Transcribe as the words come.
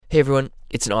Hey everyone,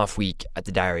 it's an off week at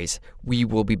the Diaries. We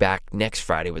will be back next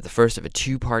Friday with the first of a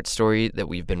two-part story that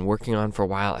we've been working on for a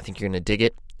while. I think you're going to dig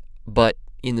it. But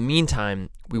in the meantime,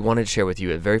 we wanted to share with you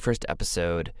the very first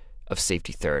episode of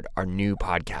Safety Third, our new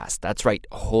podcast. That's right,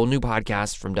 a whole new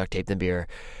podcast from Duct Tape Then Beer,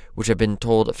 which I've been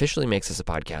told officially makes us a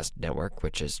podcast network,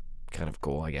 which is kind of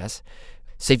cool, I guess.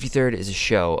 Safety Third is a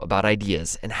show about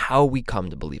ideas and how we come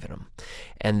to believe in them.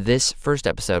 And this first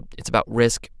episode, it's about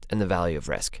risk and the value of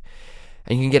risk.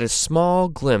 And you can get a small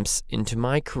glimpse into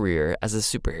my career as a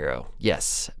superhero.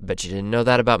 Yes, bet you didn't know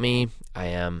that about me. I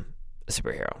am a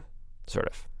superhero. Sort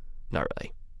of. Not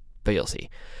really. But you'll see.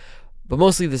 But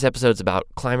mostly this episode's about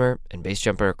climber and base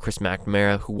jumper Chris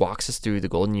McNamara, who walks us through the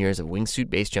golden years of wingsuit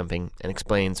base jumping and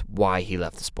explains why he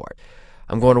left the sport.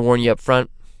 I'm going to warn you up front.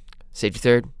 Safety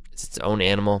Third is its own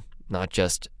animal, not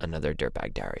just another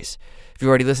Dirtbag Diaries. If you've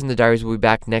already listened, the Diaries will be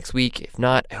back next week. If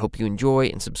not, I hope you enjoy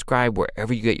and subscribe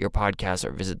wherever you get your podcasts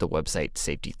or visit the website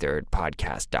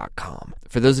safetythirdpodcast.com.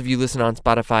 For those of you listening on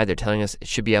Spotify, they're telling us it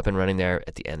should be up and running there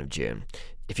at the end of June.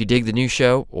 If you dig the new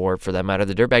show, or for that matter,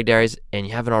 the Dirtbag Diaries, and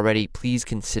you haven't already, please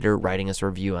consider writing us a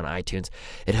review on iTunes.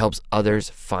 It helps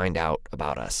others find out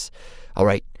about us. All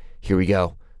right, here we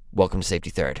go. Welcome to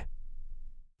Safety Third.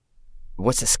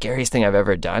 What's the scariest thing I've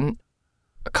ever done?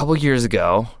 A couple years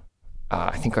ago,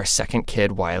 I think our second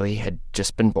kid, Wiley, had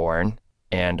just been born,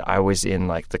 and I was in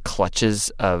like the clutches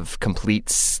of complete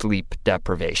sleep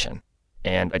deprivation.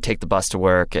 And I take the bus to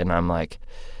work, and I'm like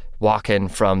walking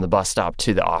from the bus stop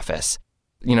to the office.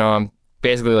 You know, I'm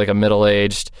basically like a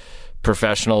middle-aged,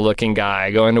 professional-looking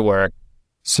guy going to work.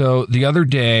 So the other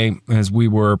day, as we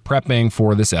were prepping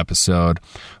for this episode,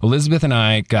 Elizabeth and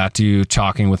I got to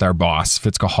talking with our boss,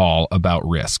 Fitzka Hall, about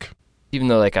risk. Even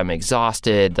though like I'm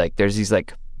exhausted, like there's these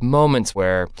like moments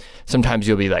where sometimes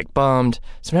you'll be like bummed,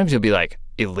 sometimes you'll be like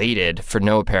elated for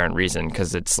no apparent reason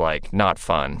because it's like not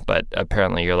fun, but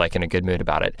apparently you're like in a good mood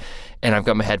about it. And I've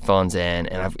got my headphones in,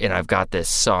 and I've got this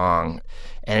song,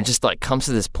 and it just like comes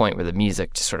to this point where the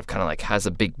music just sort of kind of like has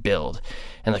a big build,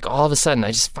 and like all of a sudden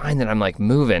I just find that I'm like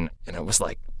moving, and it was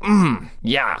like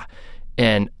yeah,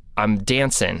 and I'm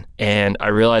dancing, and I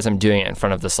realize I'm doing it in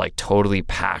front of this like totally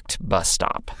packed bus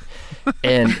stop.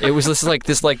 And it was this like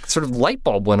sort of light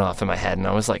bulb went off in my head, and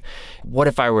I was like, what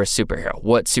if I were a superhero?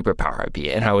 What superpower I'd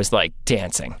be? And I was like,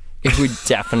 dancing. It would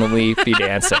definitely be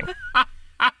dancing.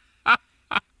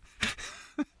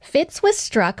 Fitz was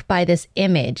struck by this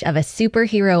image of a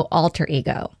superhero alter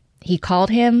ego. He called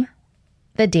him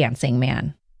the Dancing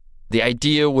Man. The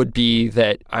idea would be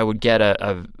that I would get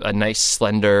a nice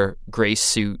slender gray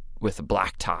suit with a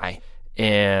black tie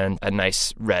and a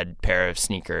nice red pair of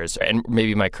sneakers, and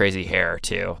maybe my crazy hair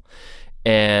too.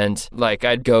 And like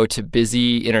I'd go to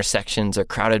busy intersections or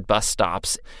crowded bus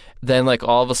stops. Then like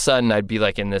all of a sudden I'd be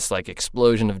like in this like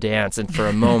explosion of dance, and for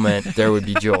a moment there would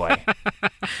be joy.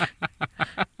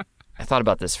 I thought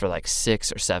about this for like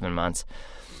 6 or 7 months.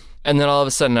 And then all of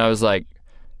a sudden I was like,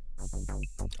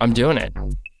 I'm doing it.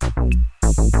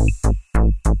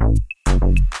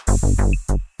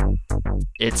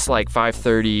 It's like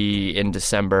 5:30 in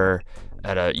December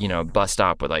at a, bus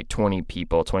stop with like 20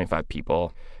 people, 25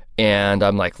 people. And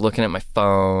I'm like looking at my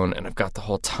phone, and I've got the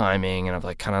whole timing, and I've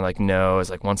like kind of like knows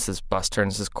like once this bus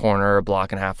turns this corner a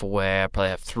block and a half away, I probably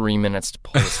have 3 minutes to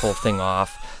pull this whole thing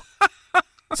off.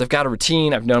 So I've got a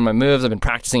routine. I've known my moves. I've been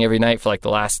practicing every night for like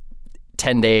the last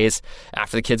 10 days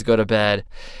after the kids go to bed.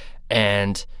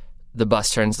 And the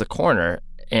bus turns the corner,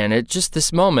 and it's just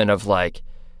this moment of like,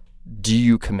 do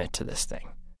you commit to this thing?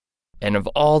 And of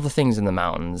all the things in the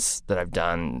mountains that I've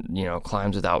done,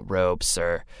 climbs without ropes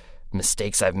or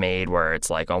mistakes I've made where it's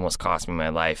like almost cost me my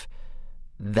life,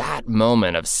 that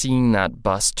moment of seeing that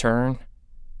bus turn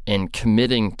and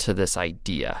committing to this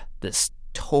idea, this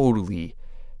totally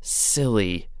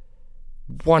silly,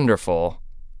 wonderful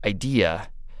idea,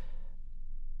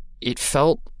 it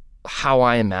felt how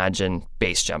I imagine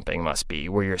base jumping must be,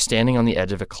 where you're standing on the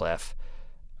edge of a cliff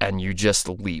and you just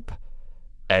leap,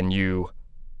 and you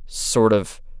sort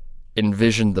of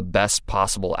envision the best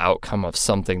possible outcome of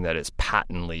something that is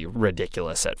patently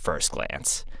ridiculous at first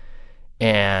glance.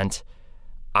 And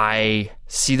I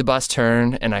see the bus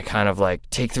turn, and I kind of like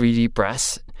take 3 deep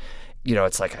breaths.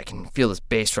 It's like I can feel this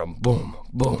bass drum, boom,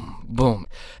 boom, boom.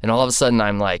 And all of a sudden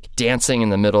I'm like dancing in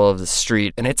the middle of the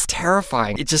street, and it's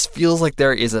terrifying. It just feels like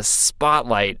there is a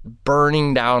spotlight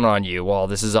burning down on you while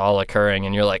this is all occurring.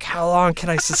 And you're like, how long can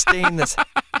I sustain this?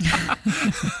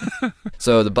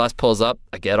 So the bus pulls up,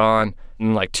 I get on,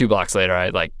 and like 2 blocks later, I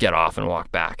like get off and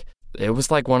walk back. It was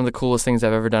like one of the coolest things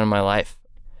I've ever done in my life.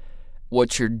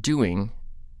 What you're doing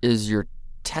is you're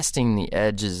testing the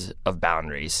edges of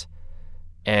boundaries.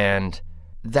 And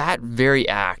that very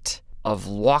act of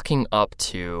walking up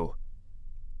to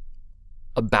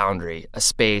a boundary, a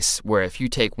space where if you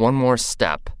take one more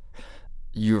step,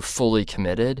 you're fully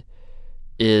committed,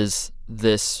 is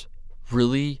this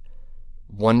really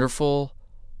wonderful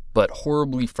but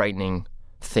horribly frightening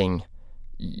thing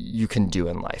you can do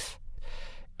in life.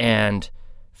 And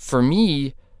for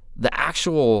me, the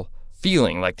actual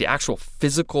feeling, like the actual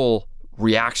physical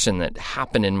reaction that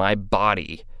happened in my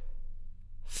body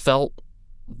felt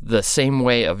the same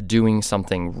way of doing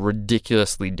something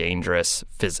ridiculously dangerous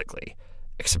physically,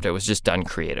 except it was just done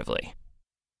creatively.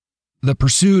 The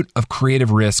pursuit of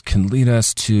creative risk can lead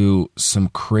us to some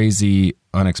crazy,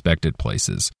 unexpected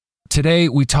places. Today,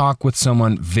 we talk with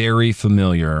someone very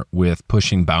familiar with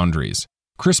pushing boundaries.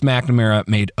 Chris McNamara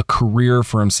made a career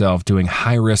for himself doing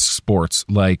high-risk sports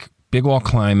like big wall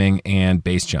climbing and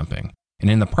base jumping. And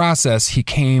in the process, he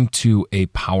came to a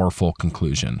powerful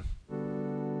conclusion.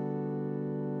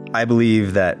 I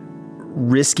believe that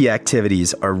risky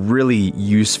activities are really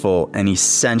useful and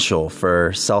essential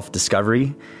for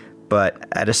self-discovery, but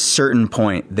at a certain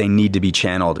point, they need to be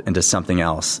channeled into something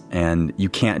else, and you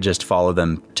can't just follow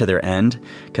them to their end,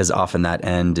 because often that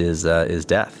end is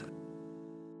death.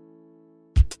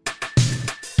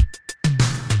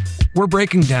 We're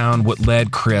breaking down what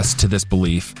led Chris to this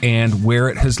belief and where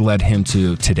it has led him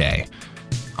to today.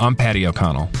 I'm Patty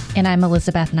O'Connell. And I'm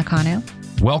Elizabeth Nakano.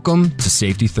 Welcome to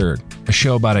Safety Third, a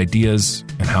show about ideas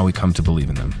and how we come to believe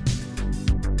in them.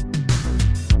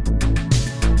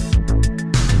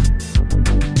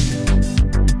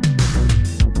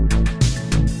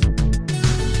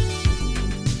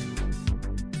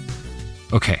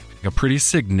 Okay, a pretty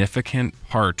significant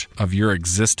part of your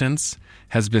existence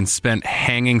has been spent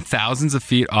hanging thousands of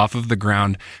feet off of the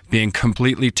ground, being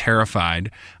completely terrified,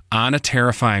 on a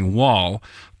terrifying wall,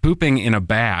 pooping in a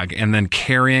bag, and then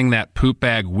carrying that poop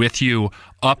bag with you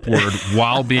upward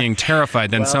while being terrified,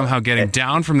 then somehow getting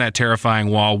down from that terrifying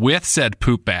wall with said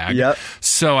poop bag. Yep.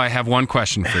 So I have one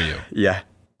question for you. Yeah.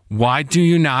 Why do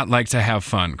you not like to have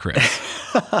fun, Chris?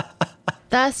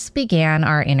 Thus began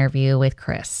our interview with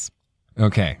Chris.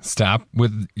 Okay, stop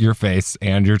with your face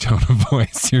and your tone of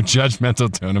voice, your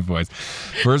judgmental tone of voice.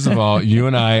 First of all, you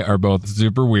and I are both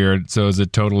super weird, so it's a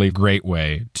totally great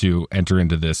way to enter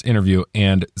into this interview.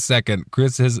 And second,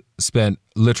 Chris has spent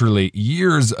literally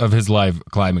years of his life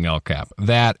climbing El Cap.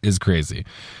 That is crazy,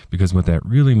 because what that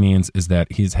really means is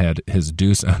that he's had his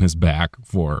deuce on his back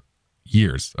for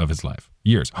years of his life.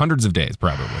 Years, hundreds of days,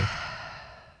 probably.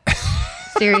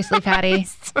 Seriously, Patty?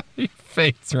 Your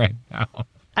face right now.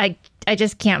 I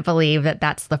just can't believe that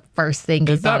that's the first thing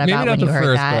you thought about when you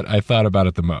heard that. But I thought about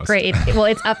it the most. Great. Well,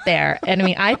 it's up there. And I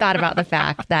mean, I thought about the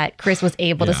fact that Chris was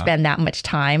able to spend that much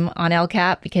time on El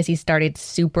Cap because he started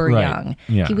super young.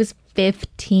 Yeah. He was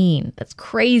 15. That's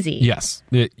crazy. Yes,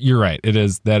 you're right.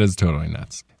 That is totally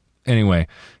nuts. Anyway,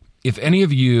 if any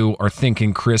of you are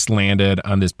thinking Chris landed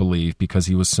on this belief because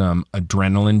he was some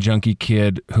adrenaline junkie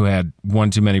kid who had one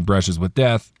too many brushes with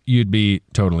death, you'd be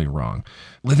totally wrong.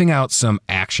 Living out some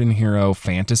action hero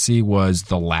fantasy was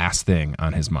the last thing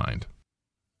on his mind.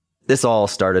 This all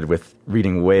started with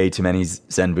reading way too many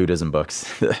Zen Buddhism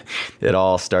books. It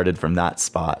all started from that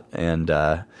spot. And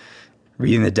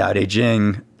reading the Tao Te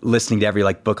Ching, listening to every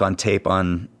book on tape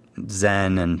on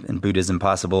Zen and Buddhism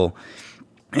possible.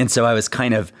 And so I was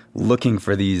kind of looking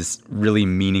for these really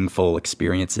meaningful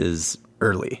experiences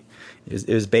early. It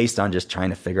was based on just trying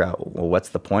to figure out, well, what's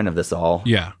the point of this all?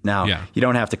 Yeah. Now, you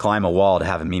don't have to climb a wall to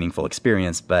have a meaningful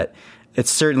experience, but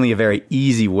it's certainly a very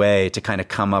easy way to kind of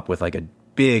come up with a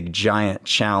big, giant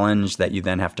challenge that you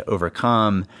then have to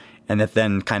overcome, and that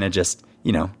then kind of just,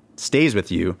 stays with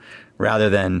you rather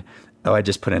than, oh, I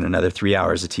just put in another 3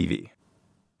 hours of TV.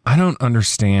 I don't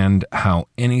understand how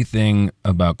anything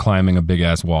about climbing a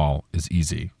big-ass wall is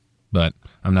easy. But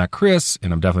I'm not Chris,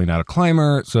 and I'm definitely not a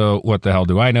climber, so what the hell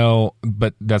do I know?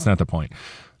 But that's not the point.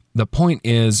 The point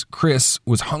is, Chris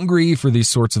was hungry for these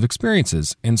sorts of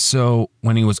experiences, and so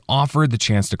when he was offered the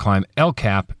chance to climb El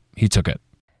Cap, he took it.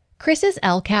 Chris's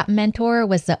El Cap mentor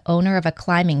was the owner of a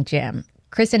climbing gym.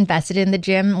 Chris invested in the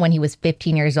gym when he was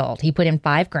 15 years old. He put in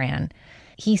 $5,000.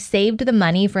 He saved the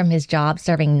money from his job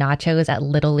serving nachos at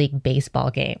Little League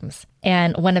baseball games.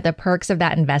 And one of the perks of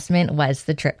that investment was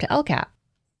the trip to El Cap.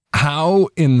 How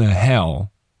in the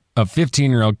hell a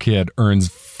 15-year-old kid earns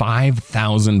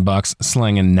 $5,000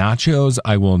 slinging nachos?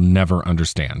 I will never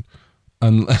understand.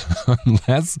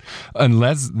 Unless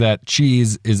that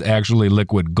cheese is actually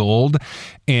liquid gold,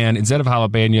 and instead of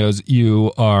jalapenos,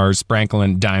 you are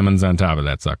sprinkling diamonds on top of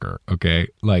that sucker, okay?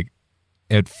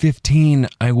 At 15,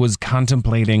 I was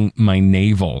contemplating my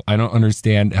navel. I don't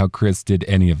understand how Chris did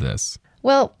any of this.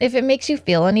 Well, if it makes you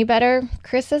feel any better,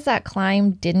 Chris says that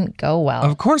climb didn't go well.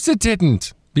 Of course it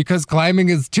didn't. Because climbing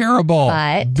is terrible.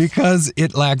 But because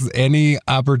it lacks any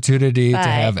opportunity to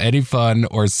have any fun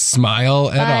or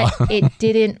smile at all. It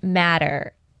didn't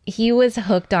matter. He was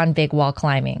hooked on big wall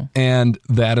climbing. And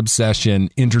that obsession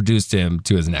introduced him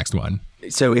to his next one.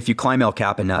 So if you climb El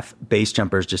Cap enough, base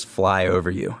jumpers just fly over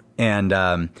you. And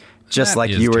just that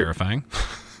like is you were terrifying.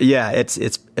 Yeah,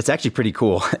 it's actually pretty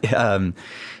cool.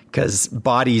 Because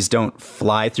bodies don't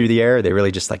fly through the air. They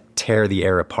really just like tear the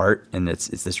air apart. And it's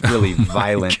this really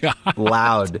violent,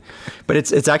 loud. But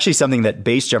it's actually something that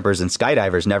base jumpers and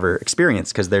skydivers never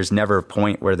experience because there's never a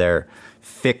point where they're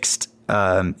fixed,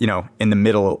 in the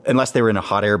middle, unless they were in a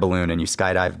hot air balloon and you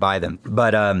skydive by them.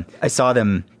 But I saw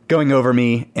them going over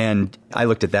me and I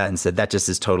looked at that and said, that just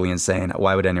is totally insane.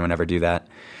 Why would anyone ever do that?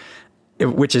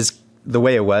 Which is the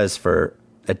way it was for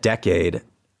a decade.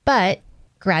 But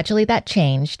gradually that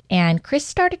changed, and Chris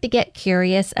started to get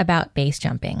curious about base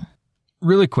jumping.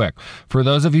 Really quick, for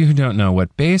those of you who don't know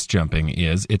what base jumping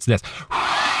is, it's this.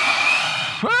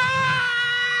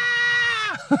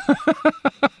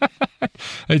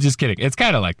 I'm just kidding. It's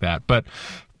kind of like that, but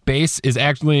BASE is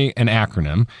actually an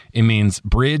acronym. It means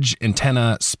Bridge,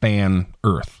 Antenna, Span,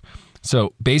 Earth.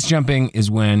 So base jumping is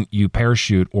when you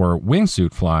parachute or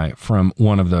wingsuit fly from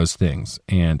one of those things.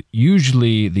 And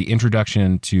usually the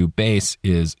introduction to base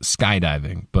is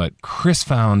skydiving, but Chris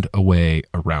found a way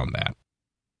around that.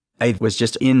 I was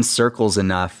just in circles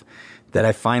enough that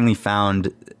I finally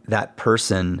found that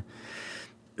person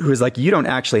who was like, you don't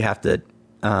actually have to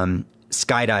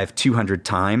skydive 200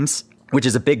 times, which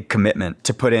is a big commitment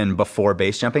to put in before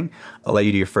base jumping. I'll let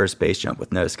you do your first base jump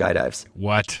with no skydives.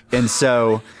 What? And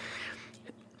so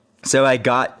I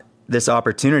got this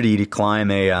opportunity to climb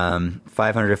a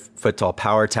 500-foot tall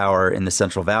power tower in the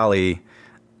Central Valley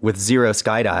with 0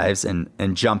 skydives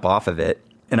and jump off of it.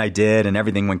 And I did, and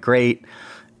everything went great.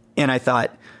 And I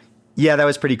thought, yeah, that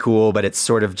was pretty cool, but it's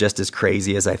sort of just as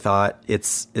crazy as I thought.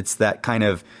 It's that kind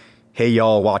of, hey,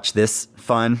 y'all, watch this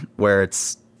fun, where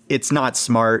it's not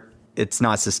smart, it's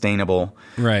not sustainable.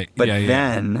 Right. But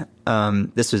then,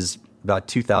 this was about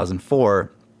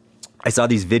 2004, I saw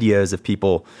these videos of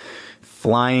people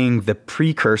flying the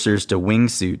precursors to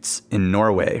wingsuits in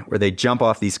Norway, where they jump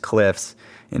off these cliffs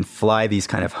and fly these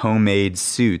kind of homemade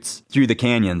suits through the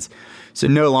canyons. So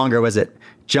no longer was it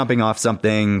jumping off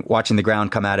something, watching the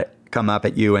ground come up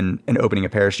at you and opening a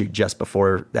parachute just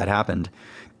before that happened.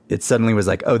 It suddenly was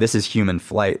like, oh, this is human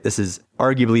flight. This is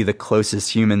arguably the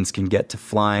closest humans can get to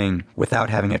flying without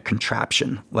having a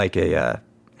contraption like a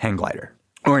hang glider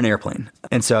or an airplane.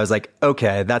 And so I was like,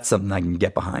 okay, that's something I can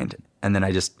get behind. And then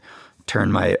I just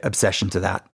turned my obsession to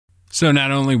that. So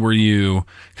not only were you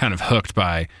kind of hooked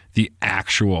by the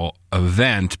actual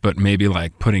event, but maybe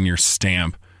like putting your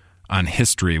stamp on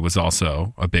history was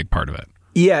also a big part of it.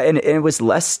 Yeah, and it was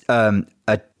less a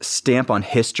stamp on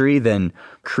history than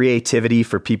creativity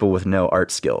for people with no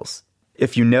art skills.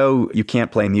 If you know you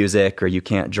can't play music or you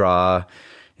can't draw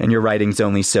and your writing's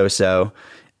only so-so,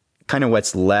 kind of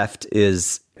what's left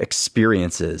is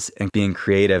experiences and being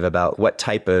creative about what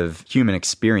type of human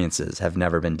experiences have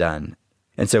never been done.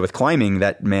 And so with climbing,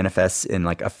 that manifests in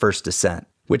like a first descent.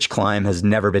 Which climb has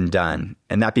never been done?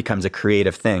 And that becomes a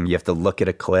creative thing. You have to look at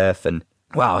a cliff and,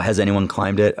 wow, has anyone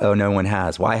climbed it? Oh, no one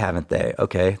has. Why haven't they?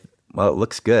 Okay, well, it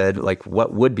looks good. Like,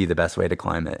 what would be the best way to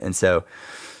climb it? And so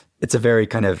it's a very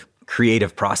kind of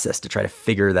creative process to try to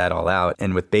figure that all out.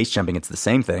 And with base jumping, it's the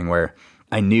same thing where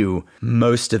I knew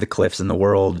most of the cliffs in the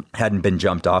world hadn't been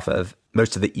jumped off of.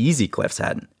 Most of the easy cliffs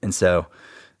hadn't. And so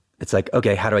it's like,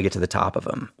 okay, how do I get to the top of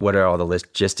them? What are all the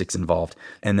logistics involved?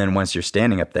 And then once you're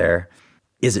standing up there,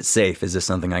 is it safe? Is this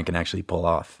something I can actually pull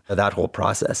off? That whole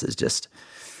process is just,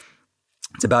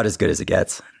 it's about as good as it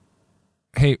gets.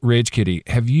 Hey, Rage Kitty,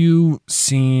 have you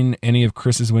seen any of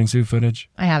Chris's wingsuit footage?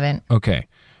 I haven't. Okay.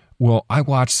 Well, I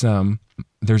watched some.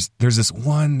 There's this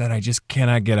one that I just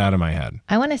cannot get out of my head.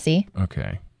 I want to see.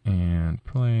 Okay. And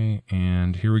play.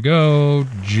 And here we go.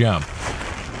 Jump.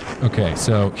 Okay,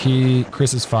 so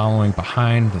Chris is following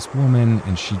behind this woman,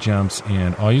 and she jumps,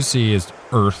 and all you see is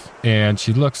earth, and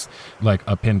she looks like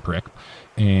a pinprick.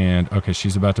 And, okay,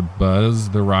 she's about to buzz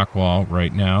the rock wall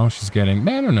right now. She's getting,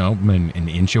 I don't know, an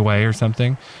inch away or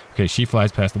something. Okay, she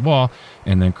flies past the wall,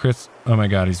 and then Chris, oh my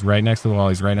God, he's right next to the wall,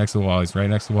 he's right next to the wall, he's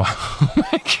right next to the wall. Oh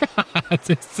my God,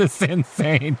 this is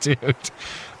insane, dude.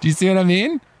 Do you see what I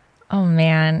mean? Oh,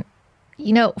 man.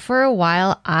 You know, for a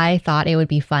while, I thought it would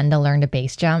be fun to learn to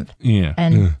base jump. Yeah.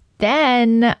 And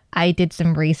then I did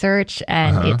some research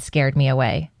and it scared me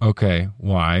away. Okay.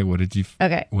 Why? What did you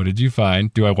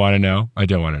find? Do I want to know? I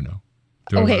don't want to know.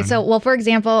 Okay, so, well, for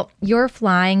example, you're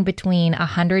flying between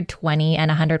 120 and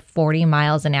 140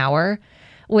 miles an hour,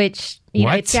 which, you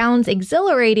know, it sounds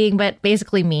exhilarating, but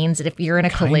basically means that if you're in a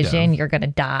collision, you're going to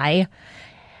die.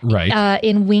 Right.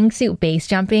 In wingsuit base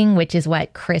jumping, which is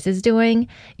what Chris is doing,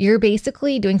 you're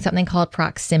basically doing something called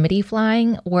proximity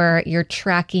flying, where you're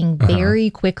tracking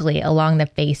very quickly along the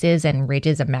faces and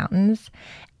ridges of mountains.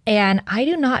 And I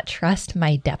do not trust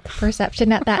my depth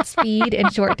perception at that speed in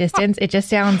short distance. It just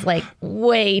sounds like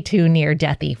way too near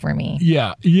deathy for me.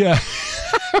 Yeah.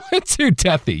 Too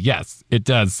deathy. Yes, it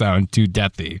does sound too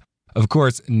deathy. Of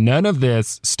course, none of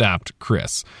this stopped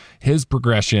Chris. His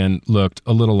progression looked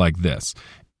a little like this.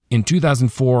 In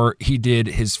 2004, he did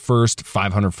his first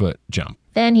 500-foot jump.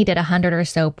 Then he did 100 or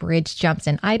so bridge jumps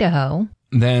in Idaho.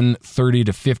 Then 30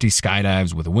 to 50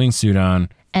 skydives with a wingsuit on.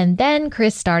 And then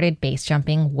Chris started base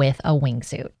jumping with a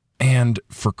wingsuit. And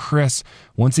for Chris,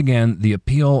 once again, the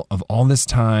appeal of all this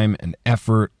time and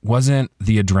effort wasn't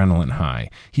the adrenaline high.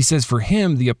 He says for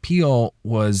him, the appeal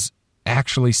was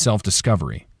actually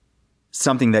self-discovery.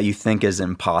 Something that you think is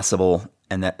impossible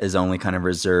and that is only kind of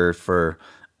reserved for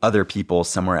other people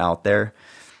somewhere out there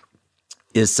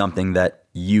is something that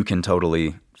you can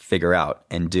totally figure out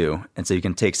and do. And so you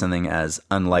can take something as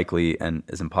unlikely and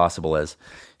as impossible as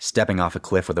stepping off a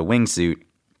cliff with a wingsuit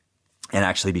and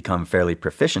actually become fairly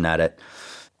proficient at it.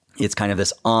 It's kind of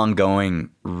this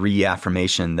ongoing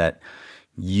reaffirmation that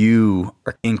you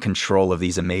are in control of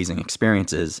these amazing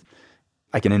experiences.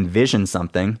 I can envision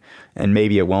something and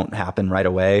maybe it won't happen right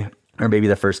away, or maybe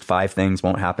the first 5 things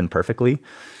won't happen perfectly,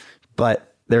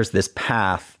 but there's this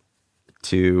path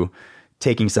to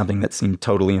taking something that seemed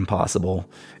totally impossible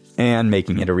and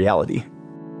making it a reality.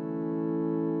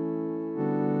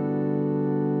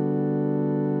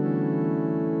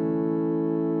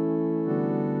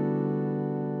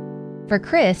 For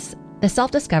Chris, the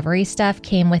self-discovery stuff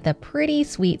came with a pretty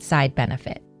sweet side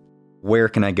benefit. Where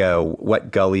can I go?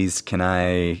 What gullies can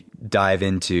I dive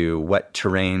into? What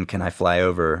terrain can I fly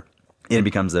over? It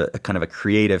becomes a kind of a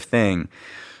creative thing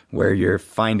where you're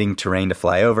finding terrain to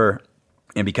fly over.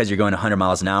 And because you're going 100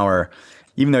 miles an hour,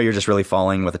 even though you're just really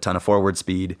falling with a ton of forward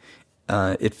speed,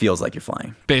 it feels like you're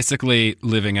flying. Basically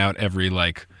living out every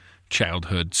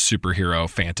childhood superhero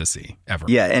fantasy ever.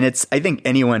 Yeah, and I think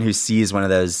anyone who sees one of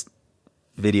those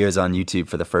videos on YouTube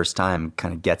for the first time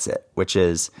kind of gets it, which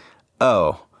is,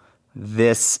 oh,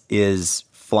 this is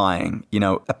flying. You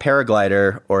know, a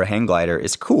paraglider or a hang glider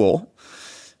is cool,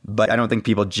 but I don't think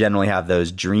people generally have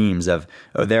those dreams of,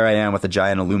 oh, there I am with a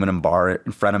giant aluminum bar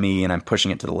in front of me and I'm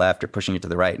pushing it to the left or pushing it to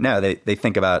the right. No, they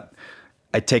think about,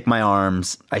 I take my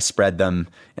arms, I spread them,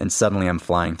 and suddenly I'm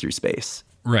flying through space.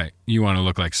 Right. You want to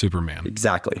look like Superman.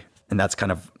 Exactly. And that's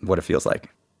kind of what it feels like.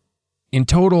 In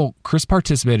total, Chris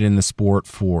participated in the sport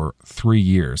for 3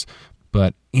 years.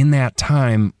 But in that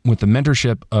time, with the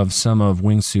mentorship of some of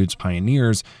wingsuit's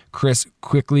pioneers, Chris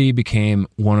quickly became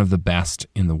one of the best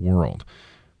in the world.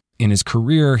 In his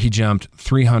career, he jumped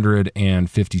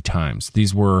 350 times.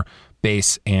 These were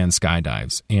base and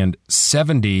skydives, and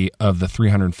 70 of the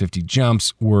 350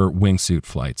 jumps were wingsuit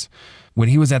flights. When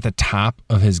he was at the top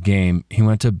of his game, he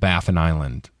went to Baffin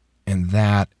Island, and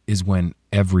that is when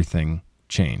everything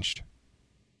changed.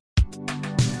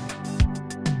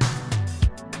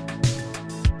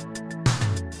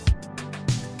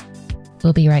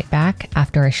 We'll be right back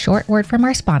after a short word from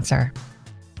our sponsor.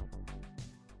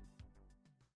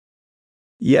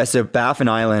 Yeah, so Baffin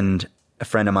Island, a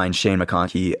friend of mine, Shane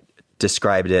McConkey,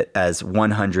 described it as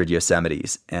 100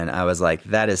 Yosemites. And I was like,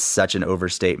 that is such an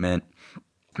overstatement.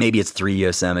 Maybe it's 3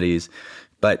 Yosemites.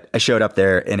 But I showed up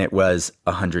there and it was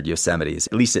 100 Yosemites.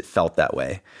 At least it felt that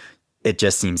way. It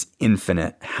just seems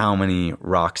infinite how many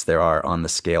rocks there are on the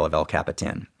scale of El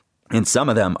Capitan. And some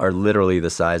of them are literally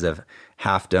the size of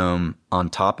Half Dome on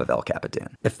top of El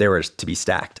Capitan, if they were to be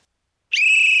stacked.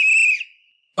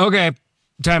 Okay,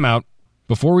 time out.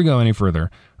 Before we go any further,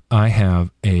 I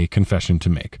have a confession to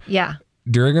make. Yeah.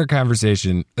 During our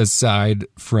conversation, aside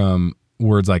from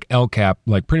words like El Cap,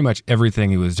 like pretty much everything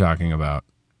he was talking about,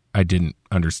 I didn't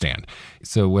understand.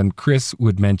 So when Chris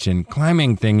would mention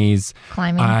climbing thingies,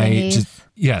 climbing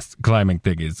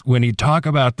thingies. When he'd talk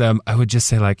about them, I would just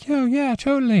say like, oh yeah,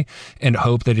 totally. And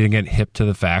hope that he didn't get hip to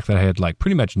the fact that I had like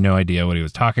pretty much no idea what he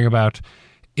was talking about.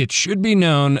 It should be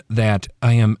known that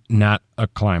I am not a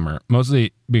climber,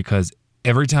 mostly because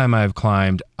every time I've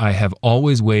climbed, I have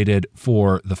always waited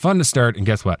for the fun to start. And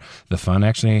guess what? The fun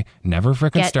actually never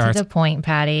frickin' starts. Get to the point,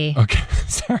 Patty. Okay,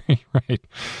 sorry, right.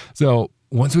 So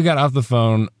once we got off the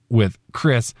phone with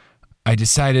Chris, I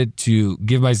decided to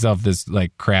give myself this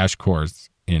like crash course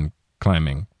in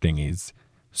climbing thingies.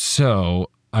 So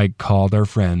I called our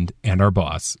friend and our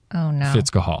boss, Oh, no.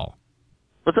 Fitz Cahal.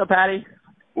 What's up, Patty?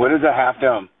 What is a half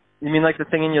dome? You mean like the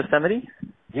thing in Yosemite?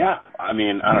 Yeah, I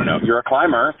mean, I don't know. You're a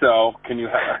climber, so can you?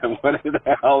 What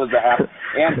the hell is a half?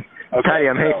 And okay, Patty,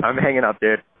 I'm hanging up,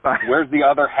 dude. Bye. Where's the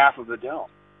other half of the dome?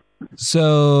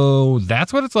 So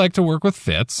that's what it's like to work with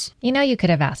Fitz. You know, you could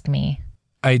have asked me.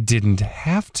 I didn't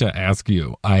have to ask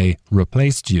you. I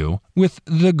replaced you with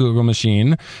the Google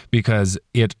machine because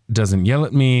it doesn't yell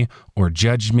at me or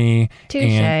judge me.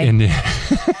 Touche.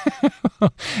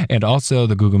 And also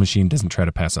the Google machine doesn't try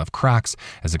to pass off Crocs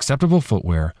as acceptable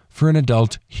footwear for an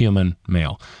adult human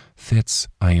male. Fitz,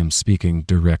 I am speaking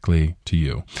directly to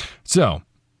you. So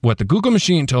what the Google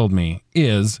machine told me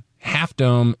is Half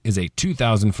Dome is a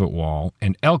 2,000-foot wall,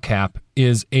 and El Cap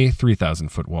is a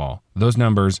 3,000-foot wall. Those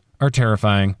numbers are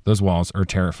terrifying. Those walls are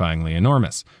terrifyingly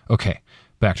enormous. Okay,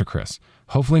 back to Chris.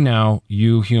 Hopefully now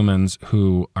you humans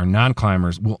who are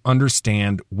non-climbers will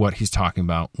understand what he's talking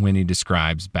about when he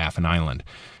describes Baffin Island.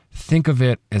 Think of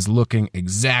it as looking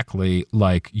exactly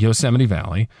like Yosemite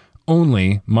Valley,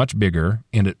 only much bigger,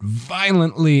 and it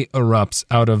violently erupts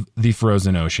out of the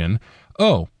frozen ocean.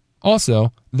 Oh,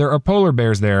 also, there are polar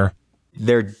bears there.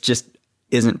 There just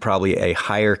isn't probably a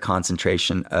higher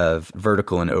concentration of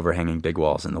vertical and overhanging big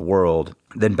walls in the world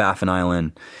than Baffin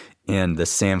Island and the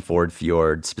Samford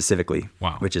Fjord specifically,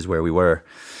 Wow. which is where we were.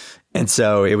 And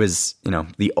so it was,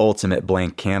 the ultimate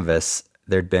blank canvas.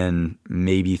 There'd been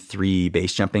maybe 3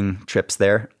 base jumping trips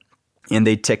there, and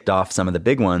they ticked off some of the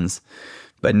big ones,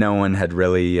 but no one had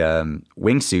really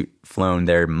wingsuit flown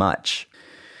there much.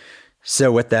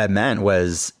 So what that meant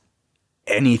was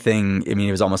anything,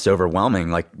 it was almost overwhelming.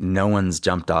 Like no one's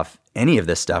jumped off any of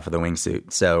this stuff with a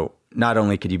wingsuit. So not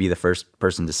only could you be the first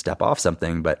person to step off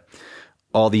something, but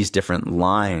all these different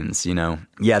lines,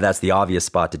 yeah, that's the obvious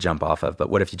spot to jump off of. But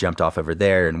what if you jumped off over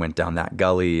there and went down that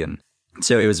gully? And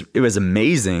so it was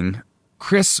amazing.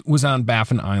 Chris was on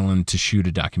Baffin Island to shoot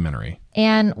a documentary.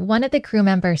 And one of the crew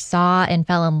members saw and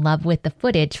fell in love with the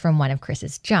footage from one of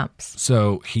Chris's jumps.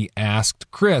 So he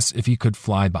asked Chris if he could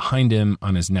fly behind him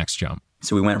on his next jump.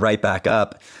 So we went right back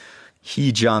up.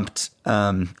 He jumped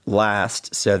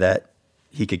last so that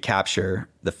he could capture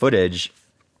the footage.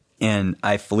 And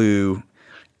I flew,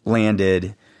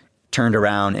 landed, turned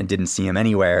around and didn't see him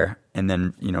anywhere. And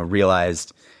then,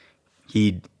 realized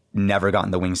he'd never gotten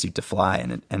the wingsuit to fly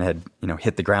and had,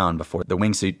 hit the ground before the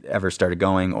wingsuit ever started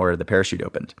going or the parachute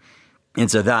opened. And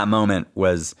so that moment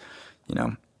was,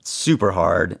 super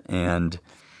hard and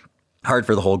hard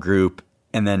for the whole group.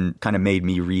 And then kind of made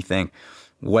me rethink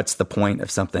what's the point of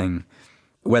something,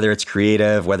 whether it's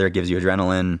creative, whether it gives you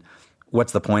adrenaline,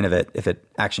 what's the point of it if it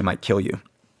actually might kill you?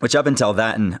 Which up until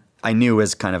that, and I knew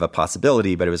was kind of a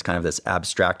possibility, but it was kind of this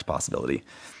abstract possibility.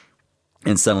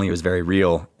 And suddenly it was very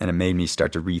real, and it made me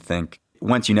start to rethink.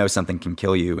 Once you know something can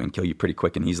kill you and kill you pretty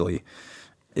quick and easily,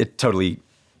 it totally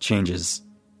changes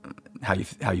how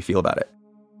you feel about it.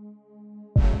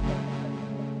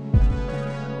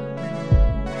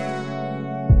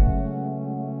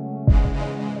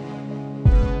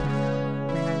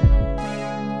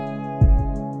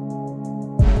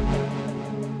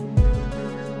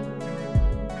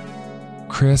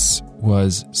 Chris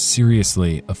was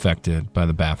seriously affected by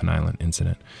the Baffin Island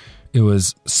incident. It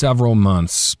was several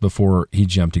months before he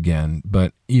jumped again,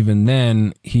 but even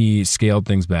then, he scaled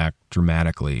things back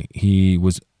dramatically. He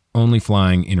was only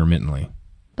flying intermittently.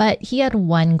 But he had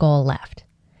one goal left.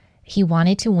 He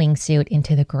wanted to wingsuit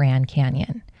into the Grand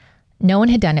Canyon. No one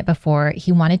had done it before.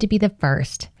 He wanted to be the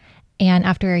first. And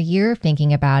after a year of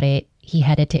thinking about it, he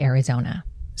headed to Arizona.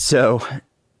 So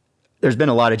there's been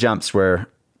a lot of jumps where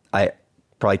I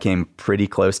probably came pretty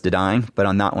close to dying, but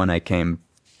on that one I came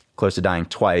close to dying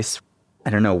twice. I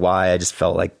don't know why. I just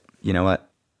felt like, you know what,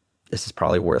 this is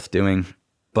probably worth doing,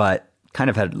 but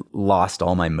kind of had lost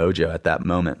all my mojo at that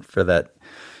moment for that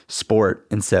sport.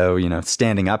 And so,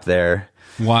 standing up there.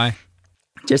 Why?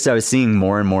 Just I was seeing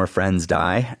more and more friends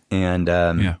die. And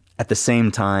at the same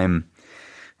time,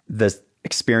 the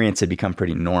experience had become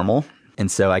pretty normal. And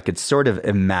so I could sort of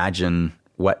imagine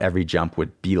what every jump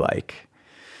would be like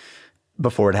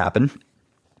before it happened.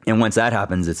 And once that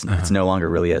happens, it's no longer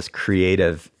really as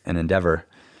creative an endeavor.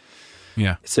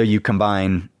 Yeah. So you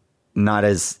combine not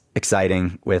as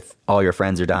exciting with all your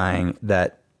friends are dying.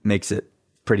 That makes it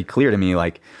pretty clear to me,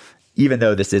 like, even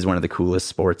though this is one of the coolest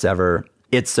sports ever,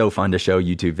 it's so fun to show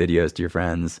YouTube videos to your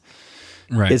friends.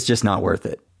 Right. It's just not worth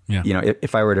it. Yeah.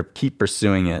 If I were to keep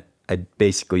pursuing it, I'd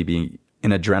basically be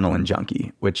an adrenaline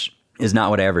junkie, which is not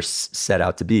what I ever set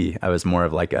out to be. I was more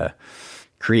of like a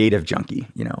creative junkie,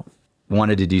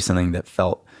 wanted to do something that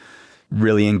felt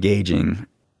really engaging,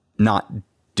 not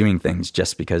doing things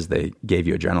just because they gave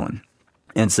you adrenaline.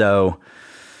 And so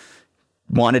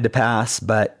wanted to pass,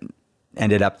 but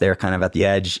ended up there kind of at the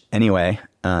edge anyway.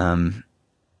 And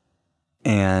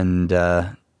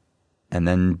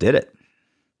then did it.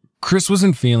 Chris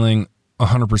wasn't feeling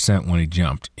 100% when he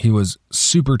jumped. He was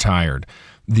super tired.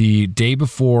 The day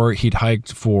before, he'd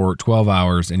hiked for 12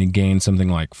 hours and he gained something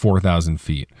like 4,000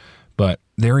 feet. But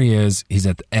there he is. He's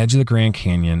at the edge of the Grand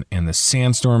Canyon and the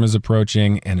sandstorm is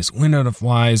approaching and his window to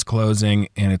fly is closing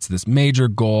and it's this major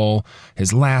goal,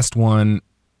 his last one.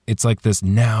 It's like this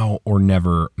now or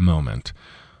never moment.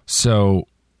 So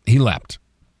he leapt.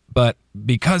 But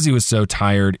because he was so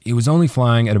tired, he was only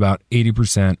flying at about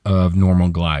 80% of normal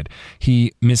glide.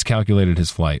 He miscalculated his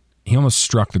flight. He almost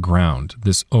struck the ground,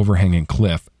 this overhanging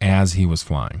cliff, as he was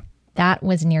flying. That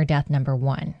was near death number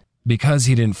 1. Because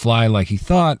he didn't fly like he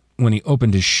thought, when he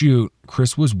opened his chute,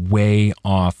 Chris was way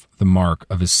off the mark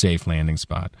of his safe landing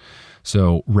spot.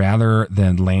 So rather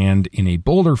than land in a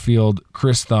boulder field,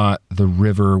 Chris thought the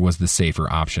river was the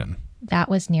safer option. That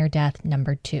was near death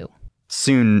number 2.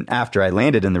 Soon after I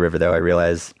landed in the river, though, I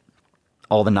realized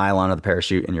all the nylon of the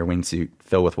parachute and your wingsuit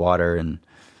fill with water. And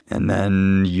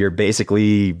then you're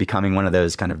basically becoming one of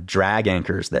those kind of drag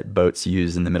anchors that boats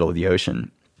use in the middle of the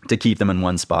ocean to keep them in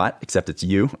one spot, except it's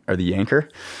you or the anchor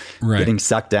getting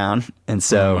sucked down. And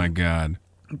so, oh my God,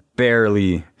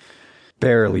 barely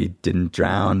didn't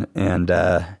drown. And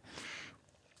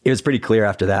it was pretty clear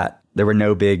after that. There were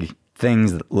no big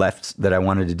things left that I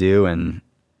wanted to do. And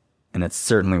it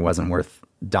certainly wasn't worth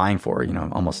dying for. You know,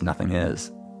 almost nothing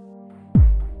is.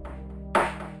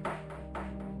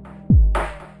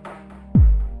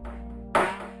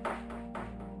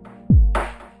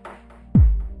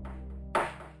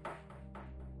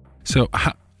 So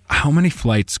how many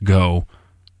flights go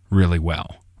really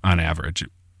well on average?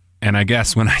 And I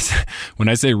guess when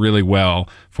I say really well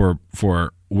for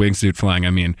wingsuit flying,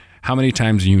 I mean, how many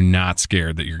times are you not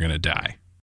scared that you're going to die?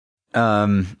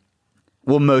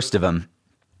 Well, most of them.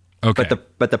 Okay.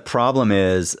 But the problem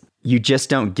is you just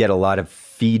don't get a lot of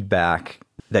feedback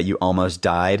that you almost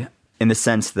died, in the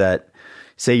sense that,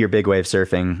 say you're big wave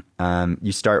surfing,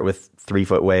 you start with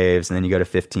 3-foot waves and then you go to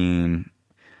 15.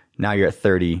 Now you're at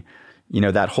 30. You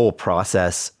know, that whole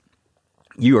process,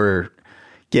 you are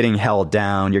getting held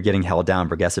down. You're getting held down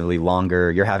progressively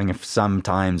longer. You're having some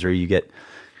times where you get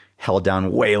held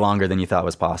down way longer than you thought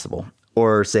was possible.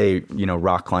 Or say, you know,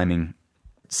 rock climbing,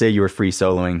 say you were free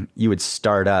soloing, you would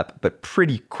start up, but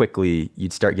pretty quickly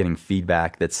you'd start getting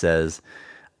feedback that says,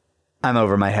 I'm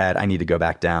over my head, I need to go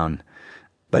back down.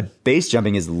 But base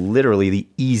jumping is literally the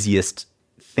easiest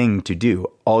thing to do.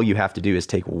 All you have to do is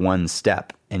take one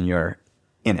step and you're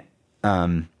in it.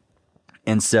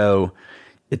 And so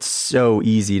it's so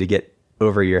easy to get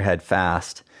over your head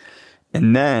fast.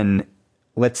 And then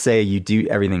let's say you do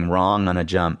everything wrong on a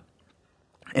jump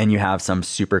and you have some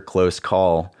super close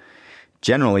call.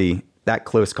 Generally, that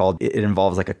close call, it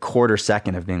involves like a quarter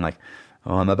second of being like,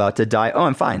 oh, I'm about to die. Oh,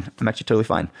 I'm fine. I'm actually totally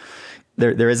fine.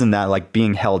 There isn't that like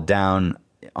being held down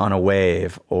on a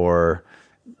wave, or,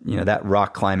 you know, that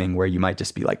rock climbing where you might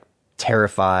just be like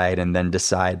terrified and then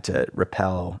decide to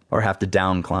rappel or have to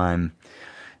down climb.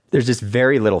 There's just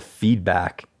very little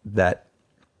feedback that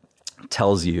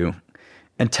tells you,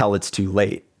 until it's too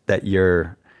late, that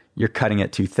you're cutting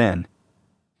it too thin.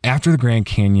 After the Grand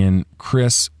Canyon,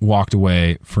 Chris walked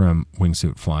away from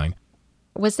wingsuit flying.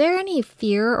 Was there any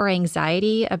fear or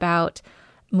anxiety about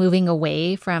moving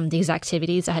away from these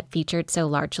activities that had featured so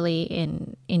largely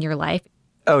in your life?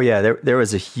 Oh yeah, there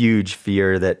was a huge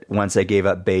fear that once I gave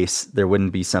up base, there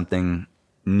wouldn't be something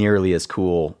nearly as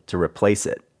cool to replace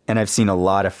it. And I've seen a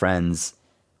lot of friends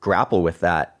grapple with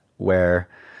that, where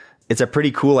it's a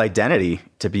pretty cool identity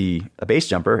to be a base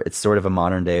jumper. It's sort of a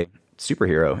modern day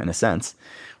superhero in a sense,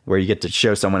 where you get to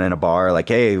show someone in a bar like,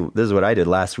 hey, this is what I did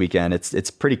last weekend. It's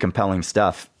pretty compelling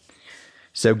stuff.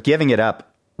 So giving it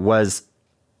up was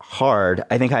hard.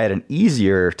 I think I had an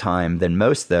easier time than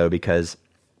most, though, because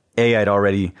I'd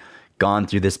already gone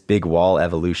through this big wall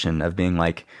evolution of being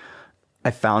like, I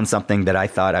found something that I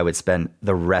thought I would spend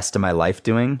the rest of my life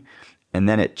doing. And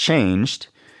then it changed.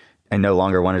 I no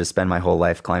longer wanted to spend my whole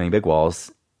life climbing big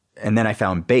walls. And then I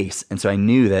found base. And so I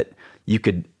knew that you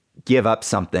could give up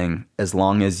something as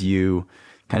long as you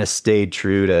kind of stayed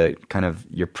true to kind of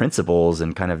your principles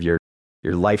and kind of your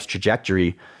life's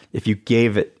trajectory. If you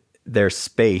gave it their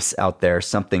space out there,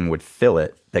 something would fill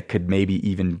it that could maybe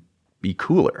even be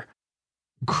cooler.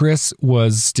 Chris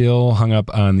was still hung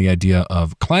up on the idea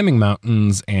of climbing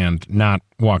mountains and not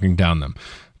walking down them.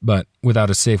 But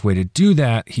without a safe way to do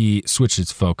that, he switched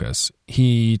his focus.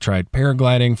 He tried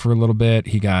paragliding for a little bit.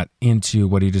 He got into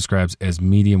what he describes as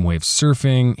medium wave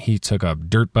surfing. He took up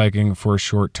dirt biking for a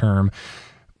short term.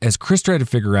 As Chris tried to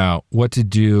figure out what to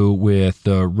do with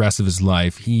the rest of his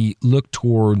life, he looked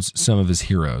towards some of his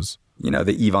heroes. You know,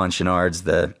 the Yvon Chouinards,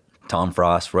 the Tom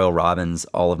Frost, Royal Robbins,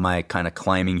 all of my kind of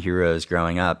climbing heroes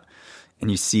growing up.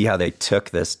 And you see how they took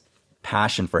this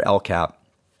passion for El Cap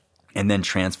and then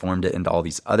transformed it into all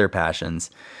these other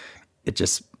passions. It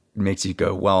just makes you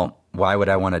go, well, why would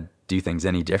I want to do things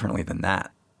any differently than that?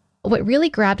 What really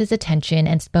grabbed his attention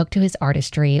and spoke to his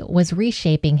artistry was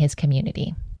reshaping his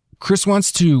community. Chris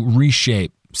wants to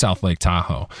reshape South Lake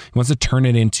Tahoe. He wants to turn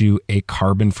it into a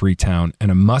carbon-free town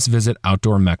and a must-visit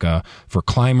outdoor mecca for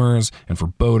climbers and for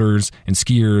boaters and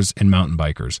skiers and mountain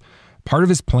bikers. Part of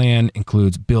his plan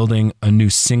includes building a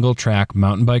new single-track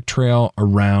mountain bike trail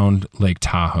around Lake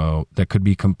Tahoe that could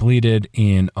be completed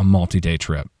in a multi-day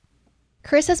trip.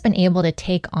 Chris has been able to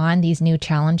take on these new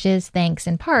challenges thanks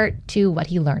in part to what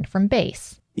he learned from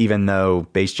base. Even though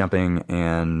base jumping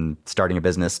and starting a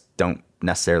business don't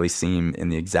necessarily seem in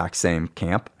the exact same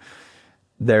camp,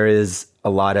 there is a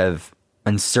lot of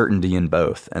uncertainty in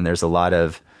both. And there's a lot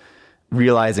of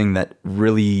realizing that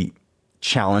really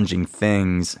challenging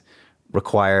things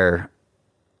require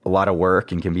a lot of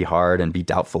work and can be hard and be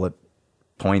doubtful at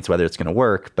points whether it's going to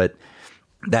work. But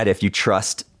that if you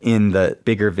trust in the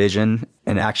bigger vision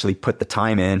and actually put the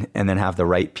time in and then have the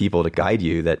right people to guide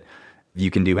you, that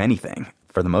you can do anything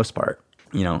for the most part.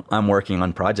 You know, I'm working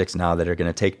on projects now that are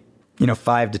going to take,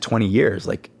 5 to 20 years.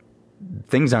 Like,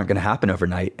 things aren't going to happen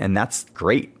overnight. And that's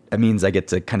great. That means I get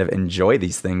to kind of enjoy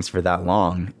these things for that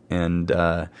long and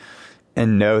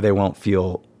know they won't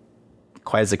feel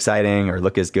quite as exciting or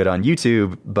look as good on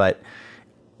YouTube, but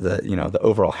the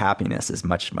overall happiness is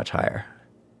much, much higher.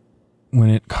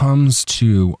 When it comes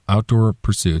to outdoor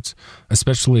pursuits,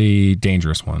 especially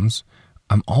dangerous ones,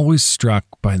 I'm always struck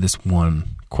by this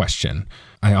one question.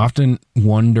 I often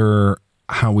wonder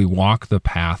how we walk the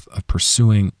path of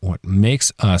pursuing what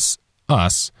makes us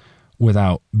us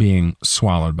without being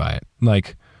swallowed by it.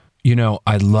 Like,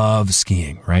 I love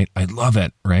skiing, right? I love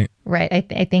it, right? Right.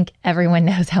 I think everyone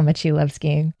knows how much you love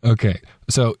skiing. Okay.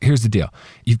 So here's the deal.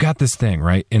 You've got this thing,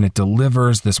 right? And it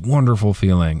delivers this wonderful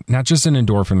feeling, not just an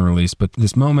endorphin release, but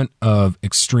this moment of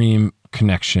extreme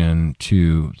connection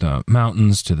to the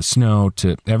mountains, to the snow,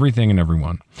 to everything and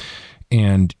everyone.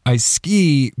 And I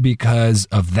ski because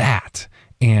of that.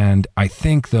 And I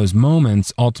think those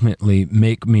moments ultimately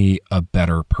make me a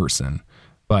better person.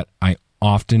 But I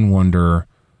often wonder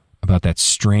about that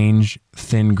strange,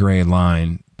 thin gray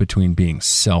line between being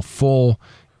self-full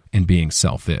and being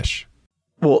selfish.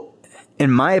 Well,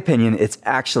 in my opinion, it's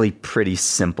actually pretty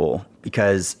simple,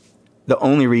 because the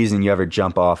only reason you ever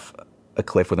jump off a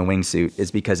cliff with a wingsuit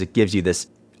is because it gives you this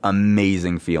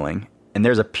amazing feeling. And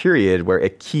there's a period where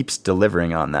it keeps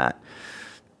delivering on that.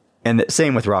 And the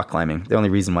same with rock climbing. The only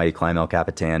reason why you climb El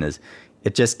Capitan is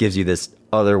it just gives you this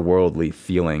otherworldly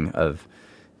feeling of,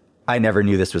 I never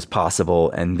knew this was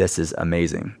possible, and this is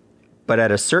amazing. But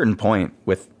at a certain point,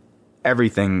 with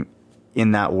everything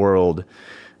in that world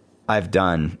I've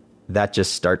done, that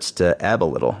just starts to ebb a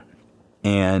little.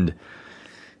 And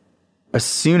as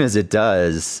soon as it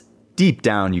does, deep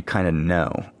down, you kind of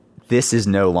know this is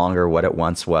no longer what it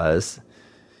once was,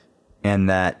 and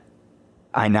that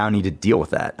I now need to deal with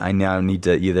that. I now need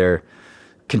to either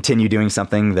continue doing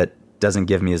something that doesn't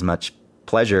give me as much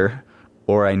pleasure,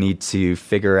 or I need to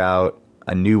figure out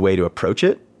a new way to approach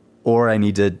it, or I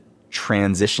need to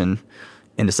transition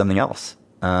into something else.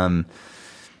 And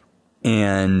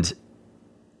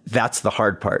that's the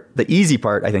hard part. The easy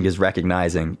part, I think, is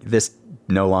recognizing this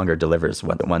no longer delivers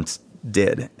what it once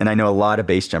did. And I know a lot of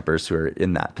base jumpers who are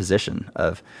in that position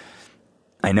of,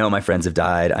 I know my friends have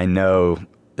died. I know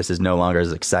this is no longer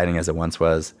as exciting as it once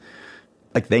was.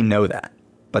 Like, they know that.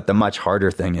 But the much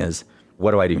harder thing is,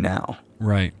 what do I do now?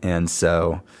 Right. And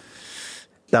so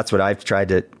that's what I've tried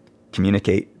to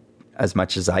communicate as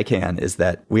much as I can, is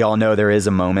that we all know there is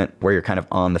a moment where you're kind of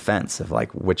on the fence of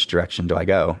like, which direction do I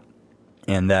go?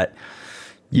 And that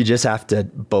you just have to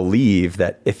believe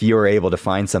that if you're able to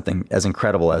find something as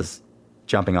incredible as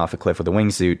jumping off a cliff with a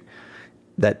wingsuit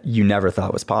that you never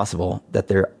thought was possible, that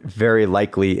there very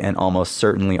likely and almost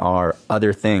certainly are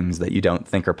other things that you don't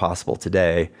think are possible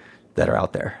today that are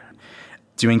out there.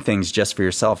 Doing things just for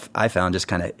yourself, I found, just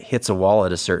kind of hits a wall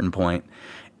at a certain point,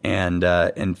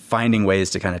 and finding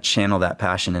ways to kind of channel that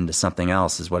passion into something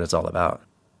else is what it's all about.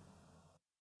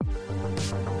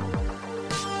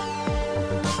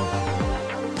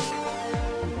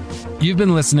 You've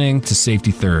been listening to Safety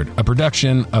Third, a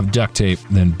production of Duct Tape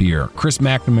Then Beer. Chris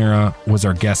McNamara was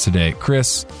our guest today.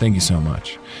 Chris, thank you so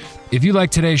much. If you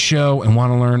like today's show and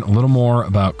want to learn a little more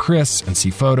about Chris and see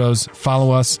photos,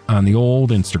 follow us on the old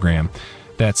Instagram.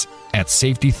 That's at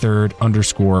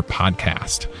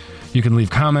safetythird_podcast. You can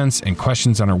leave comments and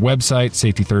questions on our website,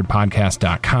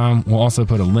 safetythirdpodcast.com. We'll also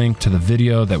put a link to the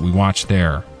video that we watched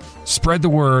there. Spread the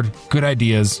word. Good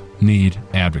ideas need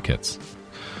advocates.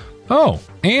 Oh,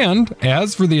 and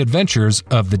as for the adventures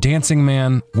of the Dancing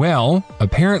Man, well,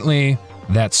 apparently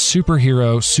that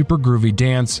superhero, super groovy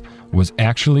dance was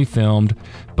actually filmed,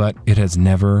 but it has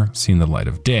never seen the light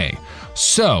of day.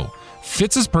 So,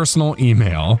 Fitz's personal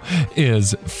email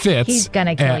is Fitz. He's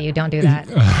gonna kill you. Don't do that.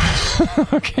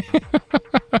 Okay.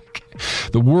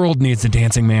 The world needs the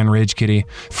Dancing Man Rage Kitty.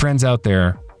 Friends out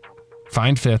there,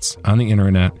 find Fitz on the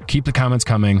internet. Keep the comments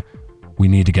coming. We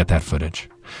need to get that footage.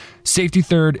 Safety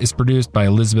Third is produced by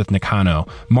Elizabeth Nicano.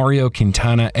 Mario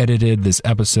Quintana edited this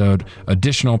episode.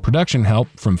 Additional production help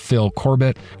from Phil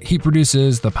Corbett. He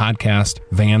produces the podcast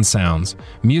Van Sounds.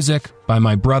 Music by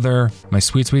my brother, my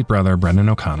sweet, sweet brother, Brendan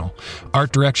O'Connell.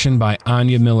 Art direction by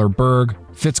Anya Miller-Berg.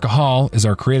 Fitz Cahal is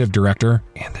our creative director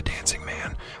and the Dancing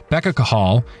Man. Becca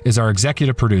Cahal is our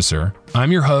executive producer.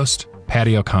 I'm your host,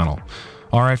 Patty O'Connell.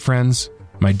 All right, friends,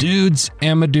 my dudes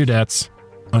and my dudettes.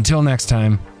 Until next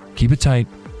time, keep it tight.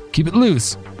 Keep it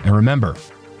loose, and remember,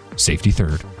 Safety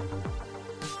Third.